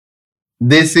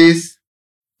This is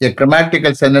a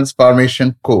grammatical sentence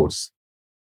formation course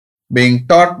being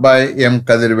taught by M.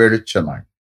 Kadirvedu Chennai.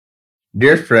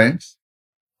 Dear friends,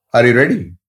 are you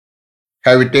ready?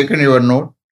 Have you taken your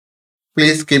note?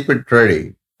 Please keep it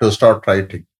ready to start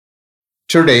writing.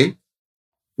 Today,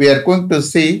 we are going to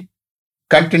see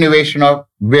continuation of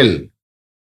will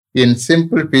in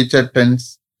simple future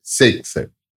tense 6.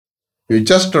 You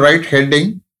just write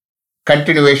heading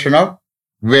continuation of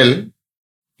will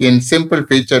in simple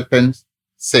future tense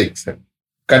 6.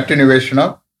 Continuation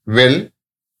of will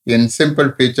in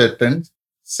simple future tense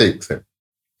 6.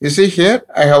 You see here,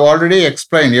 I have already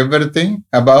explained everything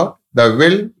about the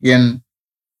will in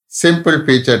simple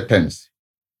future tense.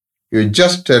 You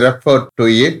just refer to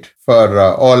it for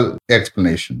all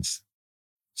explanations.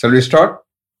 Shall we start?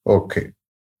 Okay.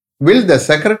 Will the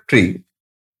secretary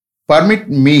permit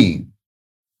me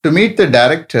to meet the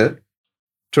director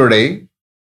today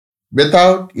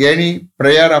without any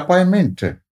prior appointment?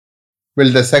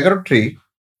 Will the secretary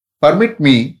permit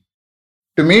me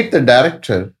to meet the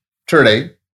director today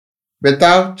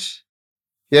without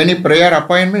any prior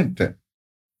appointment?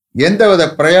 எந்தவித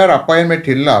prior appointment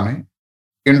இல்லாம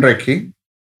இன்றைக்கு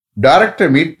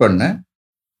director meet பண்ண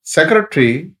secretary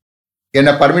என்ன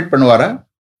permit பண்ணுவாரா?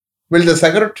 Will the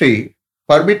secretary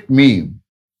permit me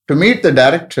to meet the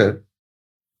director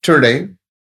today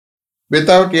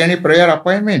without any prior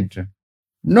appointment?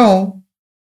 No,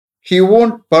 he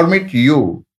won't permit you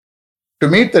to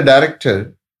meet the director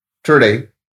today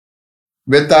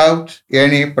without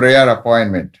any prior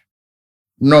appointment.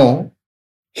 No,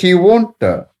 he won't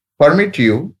permit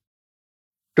you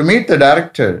to meet the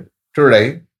director today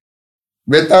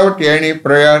without any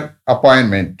prior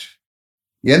appointment.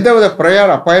 எந்தவித prior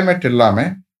appointment இல்லாம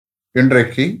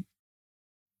இன்றைக்கு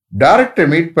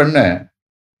director meet பண்ண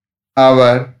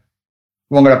அவர்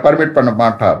உங்களை permit பண்ண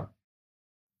மாட்டார்.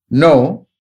 No,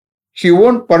 he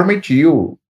won't permit you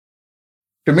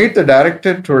to meet the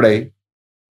director today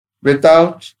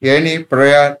without any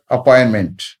prior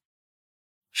appointment.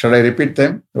 Shall I repeat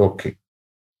them? Okay.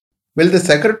 Will the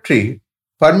secretary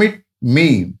permit me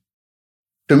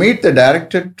to meet the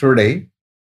director today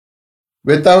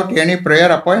without any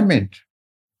prior appointment?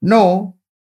 No,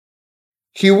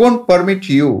 he won't permit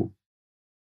you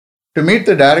to meet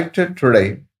the director today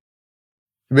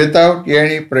without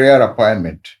any prior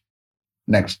appointment.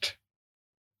 Next.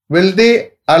 Will they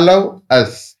allow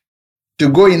us to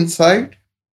go inside?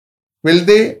 Will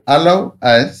they allow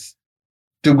us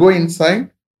to go inside?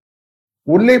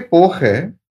 உள்ளே போக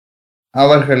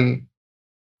அவர்கள்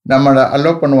நம்மளை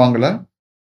allow பண்ணுவாங்களா?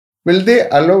 Will they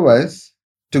allow us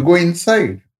to go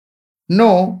inside?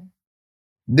 No,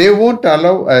 they won't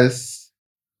allow us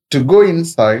to go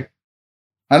inside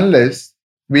unless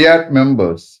we are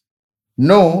members.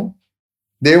 No,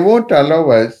 they won't allow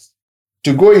us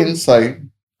to go inside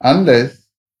unless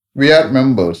we are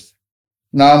members.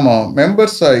 நாம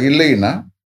மெம்பர்ஸா இல்லைன்னா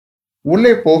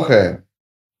உள்ளே போக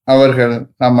அவர்கள்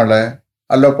நம்மளை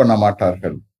allow பண்ண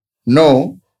மாட்டார்கள். No,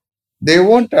 they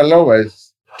won't allow us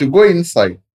to go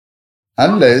inside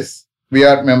unless we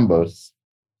are members.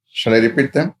 Shall I repeat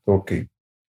them? Okay.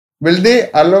 Will they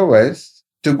allow us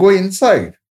to go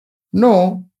inside? No,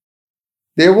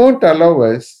 they won't allow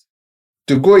us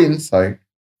to go inside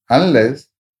unless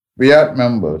we are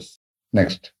members.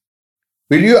 Next.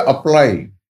 Will you apply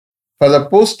for the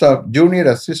post of junior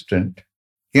assistant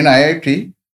in IIT?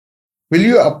 Will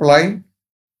you apply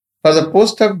for the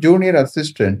post of junior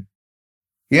assistant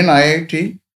in IIT?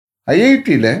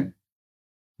 IITல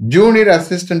junior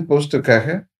assistant போஸ்டுக்காக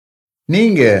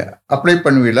நீங்க apply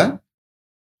பண்ணுவீங்களா?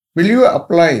 Will you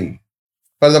apply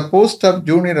for the post of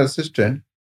junior assistant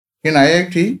in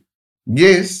IIT?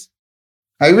 Yes,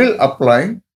 I will apply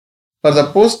for the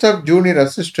post of junior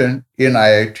assistant in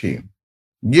IIT.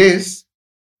 Yes,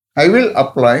 I will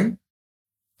apply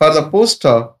for the post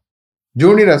of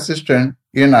junior assistant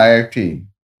in IIT.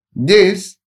 Yes,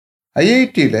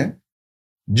 IITல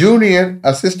junior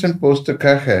assistant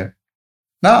போஸ்டுக்காக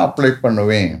நான் apply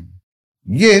பண்ணுவேன்.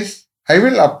 Yes, I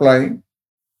will apply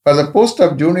for the post of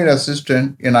junior assistant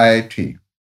in IIT.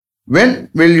 When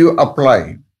will you apply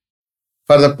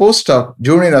for the post of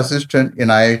junior assistant in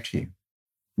IIT?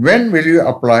 When will you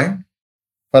apply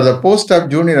for the post of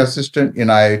junior assistant in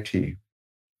IIT?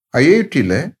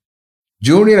 IITல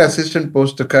junior assistant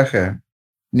போஸ்டுக்காக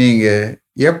நீங்க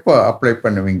எப்போ apply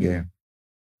பண்ணுவீங்க?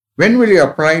 When will you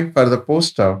apply for the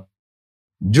post of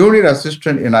junior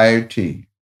assistant in IIT?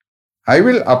 I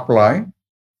will apply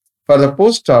for the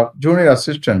post of junior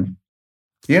assistant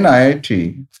in IIT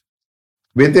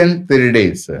within 3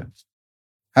 days.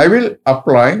 I will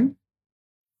apply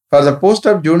for the post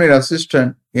of junior assistant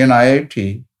in IIT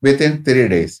within 3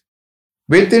 days.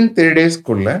 Within 3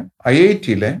 daysக்குள்ள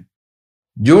ஐஐடியில்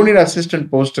junior assistant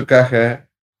போஸ்ட்டுக்காக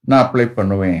நான் apply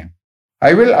பண்ணுவேன்.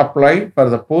 I will apply for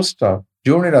the post of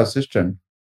junior assistant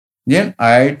in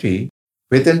IIT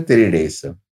within 3 days.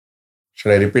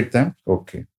 Should I repeat them?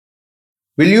 Okay.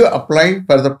 Will you apply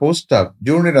for the post of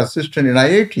junior assistant in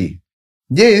IIT?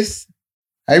 Yes,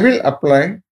 I will apply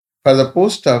for the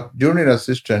post of junior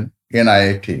assistant in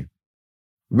IIT.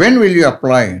 When will you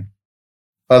apply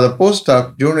for the post of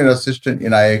junior assistant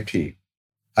in IIT?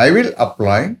 I will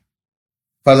apply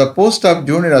for the post of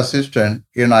junior assistant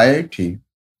in IIT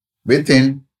within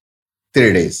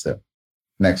 3 days.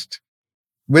 Next.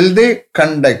 Will they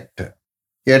conduct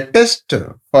a test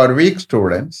for weak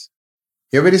students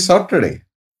every Saturday?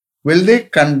 Will they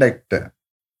conduct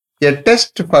a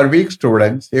test for weak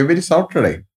students every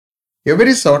Saturday?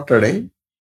 Every Saturday,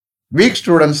 weak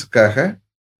students-க்காக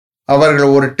அவர்கள்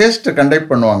ஒரு test conduct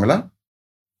பண்ணுவாங்களா?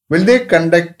 Will they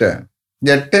conduct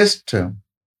a test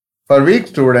for weak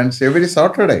students every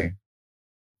Saturday?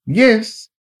 Yes,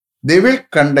 they will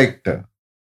conduct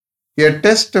a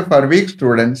test for weak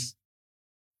students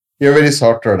every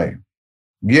Saturday.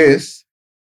 Yes,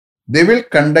 they will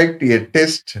conduct a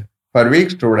test for weak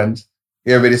students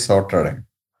every Saturday.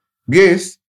 Yes,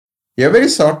 every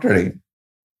Saturday,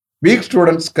 weak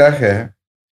students-க்காக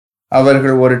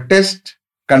அவர்கள் ஒரு test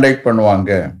conduct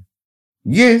பண்ணுவாங்க.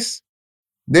 Yes,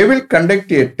 they will conduct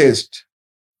a test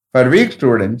for weak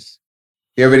students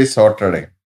every Saturday.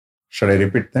 Should I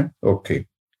repeat them? Okay.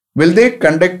 Will they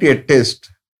conduct a test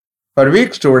for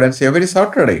weak students every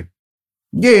Saturday?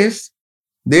 Yes,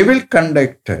 they will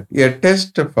conduct a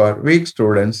test for weak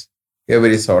students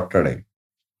every Saturday.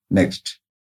 Next.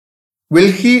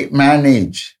 Will he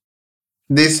manage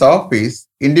this office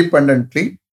independently?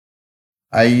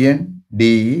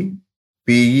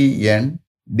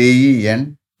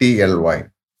 INDEPENDENTLY.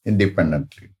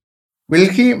 Independently. Will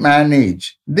he manage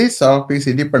this office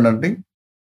independently?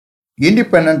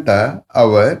 Independent-ஆ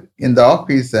அவர் இந்த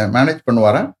ஆஃபீஸை manage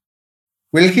பண்ணுவாரா?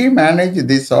 Will he manage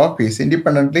this office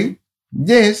independently?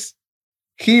 Yes,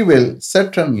 he will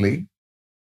certainly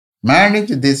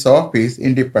manage this office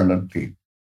independently.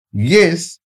 Yes,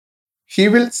 he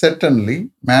will certainly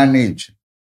manage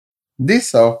this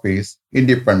office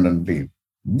independently.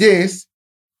 Yes,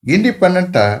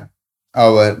 independent-ஆ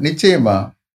அவர் நிச்சயமா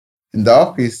இந்த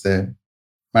ஆஃபீஸை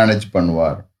manage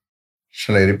பண்ணுவார்.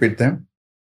 Shall I repeat them?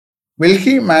 Will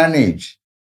he manage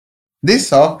this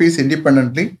office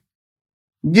independently?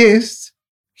 Yes,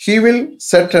 he will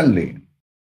certainly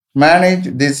manage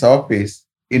this office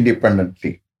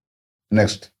independently.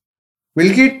 Next.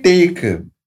 Will he take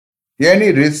any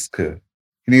risk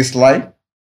in his life?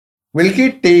 Will he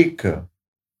take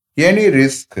any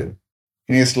risk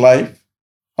in his life?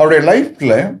 அவருடைய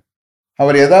லைஃப்ல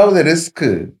அவர் ஏதாவது risk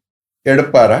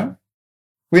எடுப்பாரா?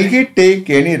 Will he take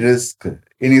any risk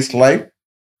in his life?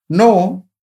 No,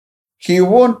 he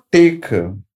won't take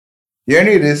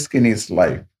any risk in his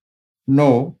life. No,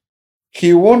 he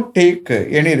won't take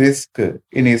any risk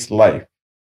in his life.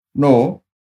 No,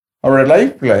 அவருடைய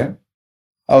லைஃப்ல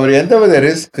அவர் எந்தவித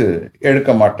risk எடுக்க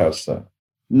மாட்டார் sir.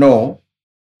 No,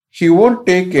 he won't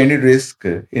take any risk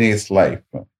in his life.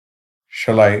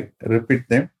 Shall I repeat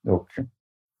them? Okay.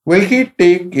 Will he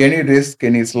take any risk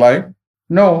in his life?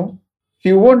 No,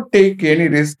 he won't take any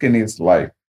risk in his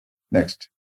life. Next.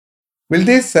 Will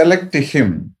they select him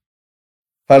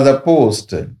for the post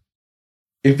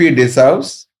if he deserves?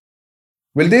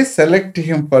 Will they select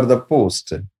him for the post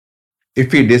if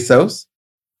he deserves?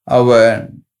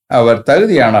 அவர்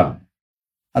தகுதியானால்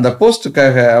அந்த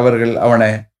போஸ்டுக்காக அவர்கள்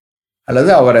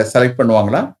அவரை select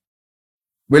பண்ணுவாங்களா?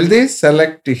 Will they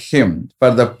select him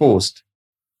for the post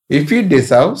if he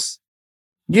deserves?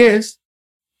 Yes,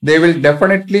 they will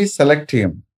definitely select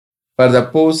him for the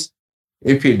post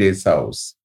if he deserves.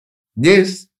 Yes,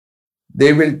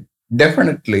 they will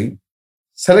definitely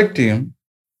select him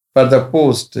for the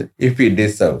post if he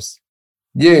deserves.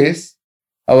 Yes,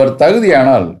 அவர்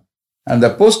தகுதியானால் அந்த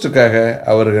போஸ்டுக்காக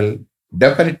அவர்கள்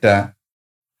டெஃபினட்டா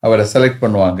அவரை select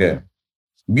பண்ணுவாங்க.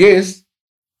 Yes,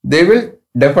 they will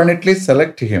definitely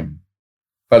select him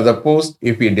for the post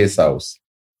if he deserves.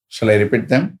 Shall I repeat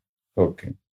them?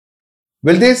 Okay.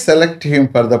 Will they select him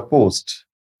for the post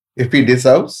if he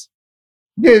deserves?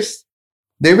 Yes,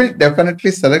 they will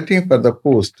definitely select him for the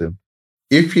post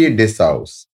if he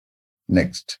deserves.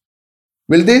 Next.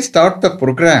 Will they start the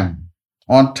program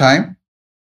on time?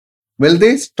 Will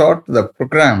they start the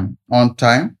program on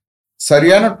time?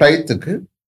 சரியான டயத்துக்கு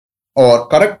or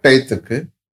correct டயத்துக்கு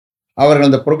அவர்கள்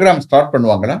அந்த program start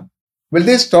பண்ணுவாங்களா? Will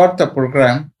they start the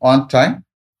program on time?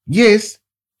 Yes,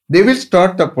 they will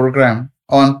start the program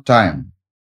on time.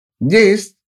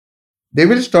 Yes, they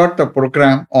will start the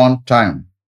program on time.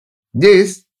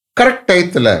 Yes, correct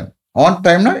time. On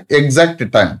time na exact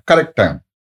time, correct time.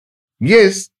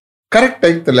 Yes, correct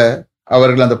time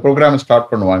அவர்கள் அந்த program start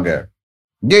பண்ணுவாங்க.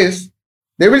 Yes,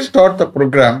 they will start the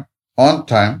program on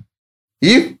time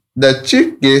if the chief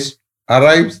guest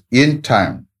arrives in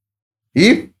time.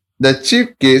 If the chief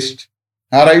guest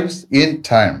arrives in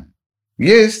time.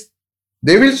 Yes,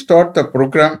 they will start the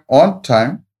program on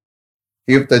time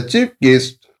if the chief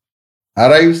guest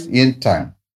arrives in time.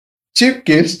 Chief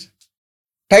guest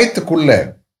டயத்துக்குள்ள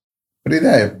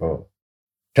புரியுதா? இப்போ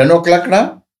 10 o'clockனா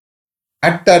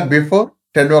at or before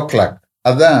 10 o'clock.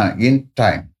 அதான் in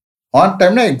time. On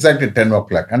time na exactly 10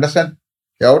 o'clock. Understand?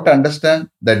 You have to understand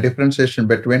the differentiation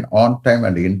between on time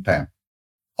and in time.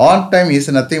 On time is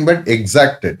nothing but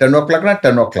exact. 10 o'clock na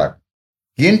 10 o'clock.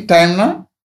 In time na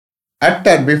at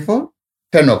or before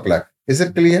 10 o'clock. Is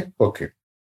it clear? Okay.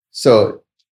 So,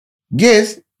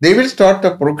 yes, they will start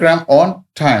the program on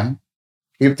time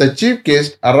if the chief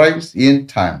guest arrives in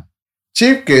time.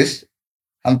 Chief guest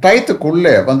அந்த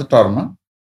டயத்துக்குள்ளே வந்துட்டாருன்னா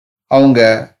அவங்க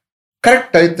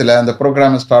correct டயத்தில் அந்த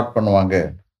ப்ரோக்ராமை start பண்ணுவாங்க.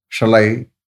 Shall I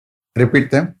repeat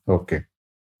them? Okay.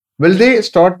 Will they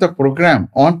start the program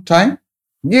on time?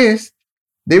 Yes,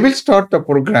 they will start the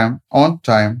program on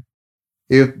time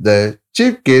if the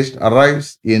chief guest arrives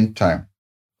in time.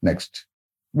 Next.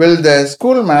 Will the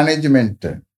school management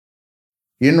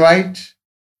invite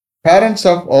parents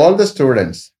of all the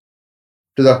students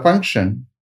to the function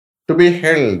to be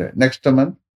held next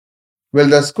month? Will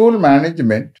the school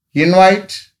management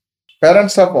invite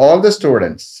parents of all the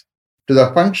students to the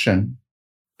function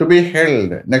to be held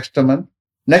next month?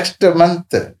 Next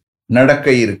month நடக்க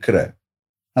இருக்கிற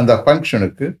அந்த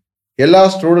ஃபங்க்ஷனுக்கு எல்லா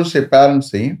students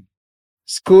பேரண்ட்ஸையும்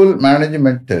school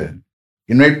management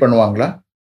invite பண்ணுவாங்களா?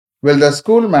 Will the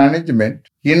school management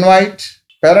invite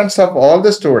parents of all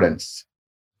the students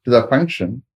to the function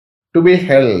to be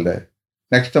held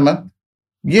next month?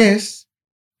 Yes,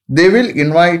 they will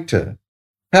invite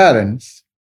parents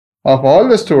of all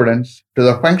the students to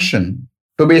the function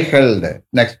to be held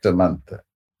next month.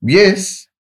 Yes,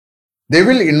 they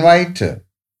will invite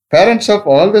parents of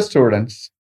all the students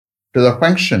to the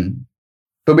function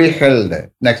to be held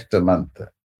next month.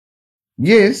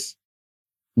 Yes,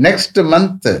 next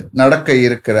month நடக்க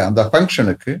இருக்கிற அந்த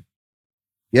ஃபங்க்ஷனுக்கு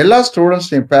எல்லா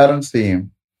ஸ்டூடெண்ட்ஸையும் பேரண்ட்ஸையும்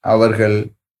அவர்கள்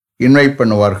invite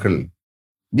பண்ணுவார்கள்.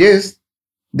 Yes,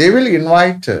 they will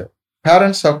invite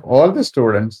parents of all the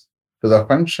students to the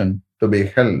function to be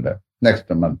held next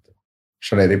month.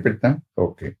 Should I repeat them?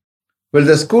 Okay. Will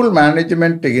the school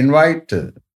management invite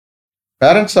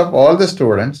parents of all the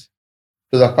students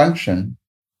to the function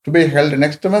to be held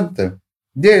next month?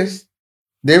 Yes,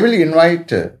 they will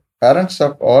invite parents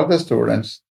of all the students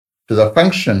to the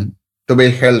function to be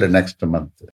held next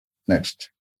month. Next.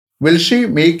 Will she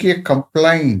make a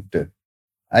complaint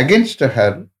against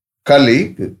her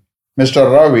colleague, Mr.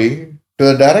 Ravi, to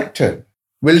the director?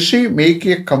 Will she make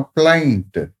a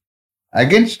complaint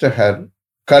against her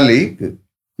colleague,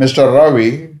 Mr.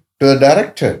 Ravi, to the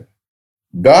director?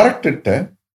 Director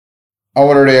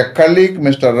அவருடைய colleague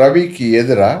mister ரவிக்கு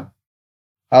எதிராக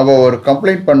அவ ஒரு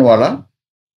complaint பண்ணுவாளா?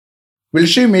 Will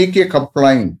she make a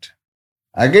complaint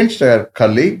against her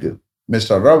colleague,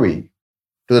 Mr. Ravi,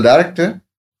 to the director?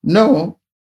 No,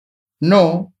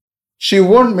 she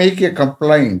won't make a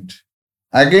complaint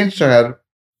against her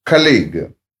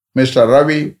colleague, Mr.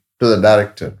 Ravi, to the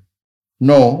director.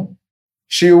 No,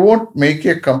 she won't make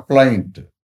a complaint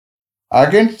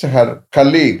against her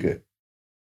colleague,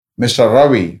 Mr.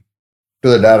 Ravi, to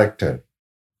the director.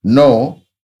 No,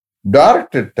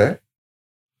 director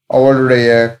அவளுடைய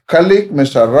colleague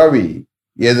mister Ravi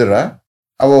எதிராக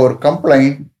அவ ஒரு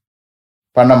complaint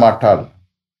பண்ண மாட்டாள்.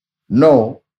 No,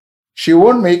 she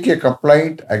won't make a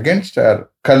complaint against her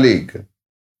colleague,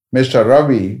 Mr.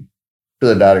 Ravi, to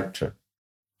the director.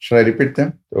 Shall I repeat them?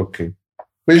 Okay.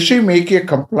 Will she make a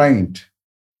complaint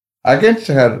against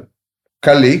her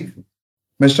colleague,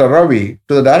 Mr. Ravi,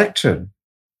 to the director?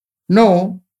 No,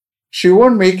 she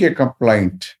won't make a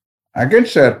complaint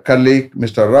against her colleague,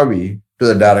 Mr. Ravi, to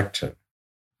the director.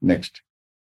 Next.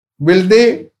 Will they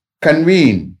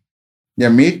convene a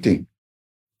meeting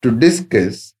to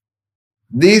discuss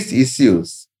these issues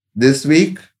this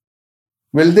week?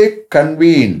 Will they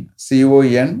convene,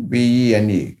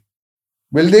 CONVENE?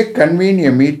 Will they convene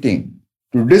a meeting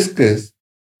to discuss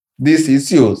these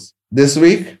issues this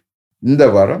week? இந்த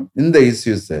வாரம் இந்த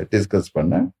இஷ்யூஸை discuss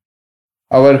பண்ண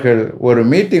அவர்கள் ஒரு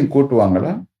meeting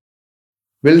கூட்டுவாங்களா?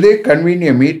 Will they convene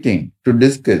a meeting to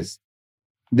discuss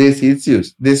these issues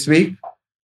this week?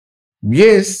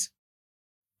 Yes,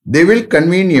 they will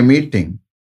convene a meeting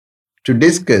to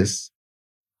discuss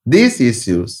these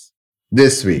issues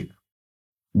this week.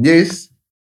 Yes,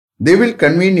 they will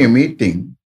convene a meeting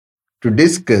to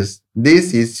discuss these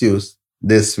issues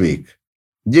this week.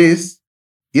 Yes,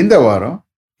 இந்த வாரம்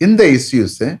இந்த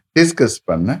இஷ்யூஸை discuss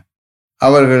பண்ண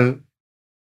அவர்கள்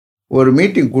ஒரு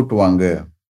meeting கூட்டுவாங்க.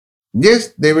 Yes,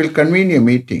 they will convene a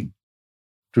meeting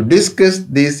to discuss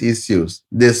these issues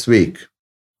this week.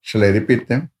 Shall I repeat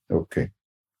them? Okay.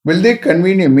 Will they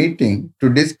convene a meeting to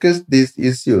discuss these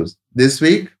issues this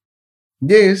week?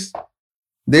 Yes,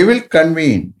 they will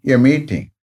convene a meeting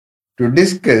to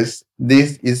discuss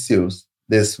these issues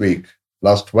this week.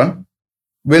 Last one.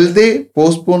 Will they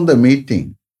postpone the meeting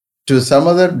to some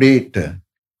other date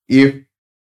if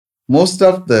most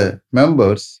of the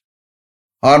members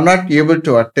are not able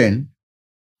to attend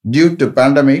due to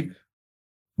pandemic?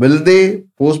 Will they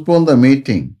postpone the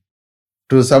meeting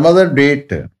to some other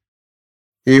date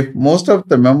if most of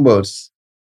the members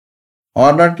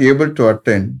are not able to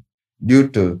attend due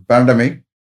to pandemic?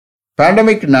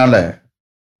 Pandemicனால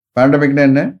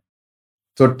என்ன?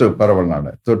 தொற்று பரவல்னால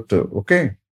தொற்று. Okay,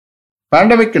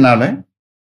 பேண்டமிக்னால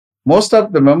most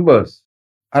of the members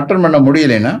attend பண்ண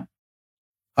முடியலைன்னா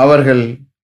அவர்கள்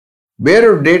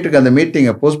வேறொரு டேட்டுக்கு அந்த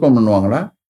மீட்டிங்கை போஸ்ட்போன் பண்ணுவாங்களா,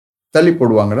 தள்ளி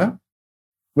போடுவாங்களா?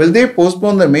 Will they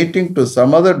postpone the meeting to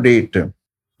some other date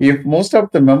if most of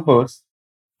the members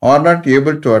are not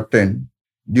able to attend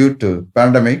due to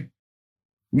pandemic?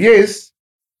 Yes,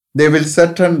 they will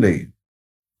certainly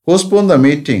postpone the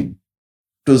meeting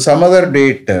to some other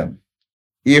date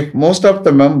if most of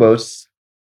the members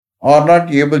are not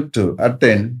able to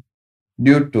attend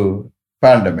due to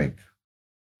pandemic.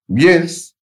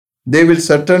 Yes, they will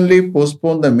certainly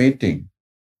postpone the meeting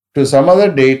to some other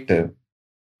date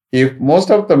if most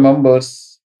of the members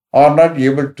are not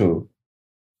able to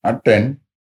attend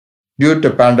due to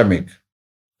pandemic.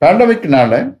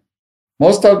 Pandemicனால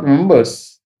most of the members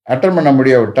attend பண்ண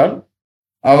முடியாவிட்டால்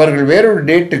அவர்கள் வேறொரு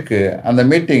டேட்டுக்கு அந்த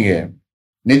மீட்டிங்கை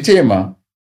நிச்சயமா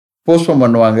postpone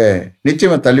பண்ணுவாங்க,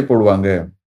 நிச்சயமா தள்ளி போடுவாங்க.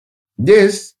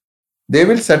 Yes, they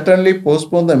will certainly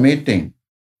postpone the meeting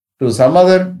to some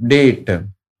other date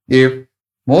if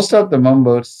most of the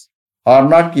members are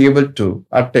not able to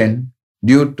attend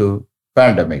due to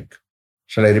pandemic.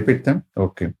 Shall I repeat them?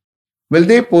 Okay. Will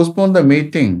they postpone the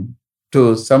meeting to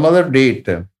some other date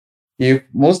if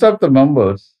most of the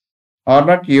members are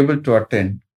not able to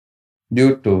attend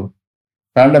due to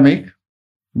pandemic?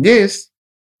 Yes,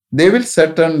 they will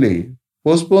certainly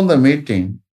postpone the meeting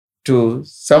to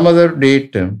some other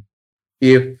date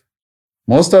if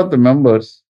most of the members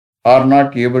are not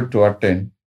able to attend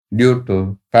due to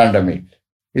pandemic.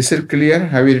 Is it clear?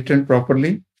 Have you written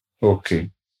properly? Okay.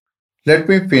 Let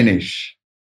me finish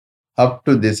up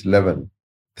to this level.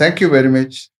 Thank you very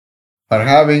much for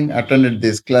having attended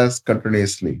this class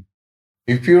continuously.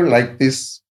 If you like this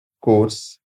course,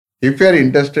 if you are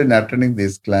interested in attending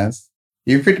this class,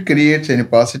 if it creates any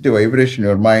positive vibration in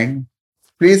your mind,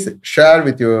 please share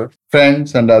with your friends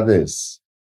and others.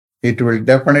 It will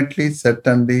definitely,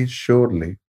 certainly,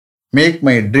 surely make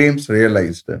my dreams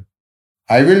realized.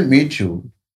 I will meet you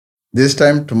this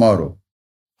time tomorrow.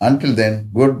 Until then,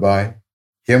 goodbye.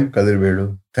 M. Kadirvelu.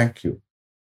 Thank you.